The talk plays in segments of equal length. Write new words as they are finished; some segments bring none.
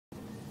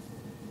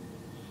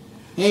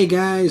Hey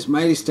guys,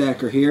 Mighty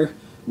Stacker here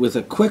with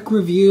a quick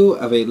review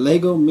of a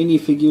LEGO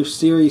Minifigure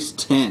Series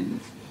 10.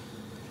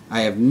 I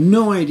have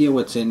no idea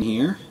what's in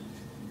here,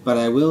 but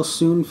I will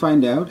soon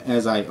find out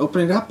as I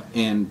open it up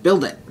and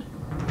build it.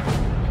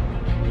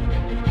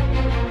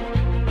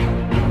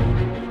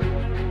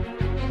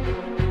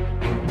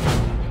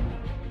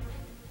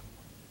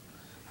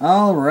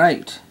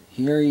 Alright,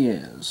 here he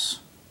is.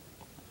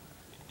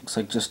 Looks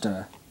like just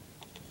a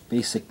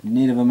basic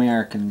Native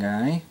American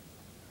guy.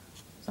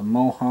 A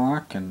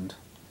mohawk and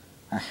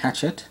a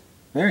hatchet.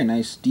 Very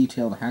nice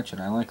detailed hatchet,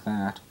 I like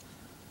that.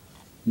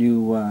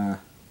 New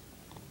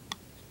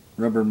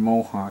rubber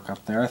mohawk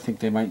up there. I think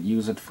they might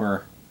use it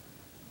for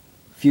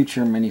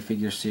future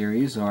minifigure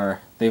series, or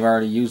they've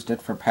already used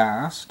it for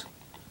past.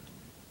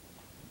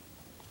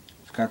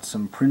 It's got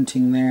some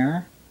printing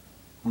there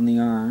on the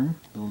arm,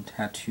 little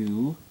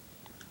tattoo.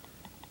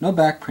 No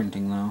back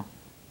printing though.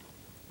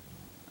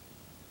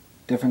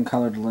 Different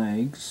colored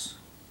legs.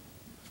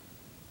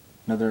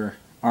 Another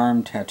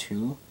arm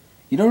tattoo.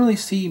 You don't really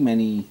see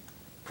many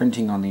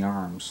printing on the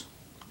arms.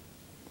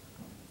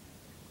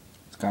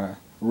 It's got a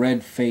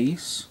red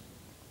face,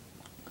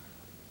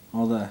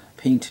 all the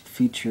painted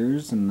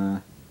features and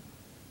the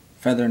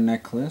feather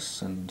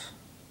necklace and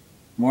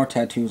more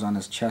tattoos on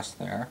his chest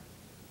there.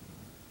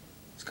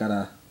 It's got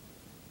a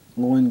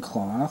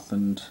loincloth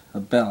and a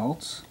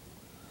belt.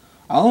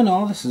 All in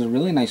all, this is a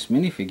really nice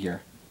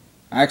minifigure.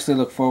 I actually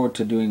look forward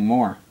to doing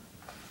more.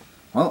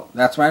 Well,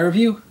 that's my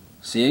review.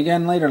 See you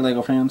again later,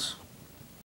 LEGO fans.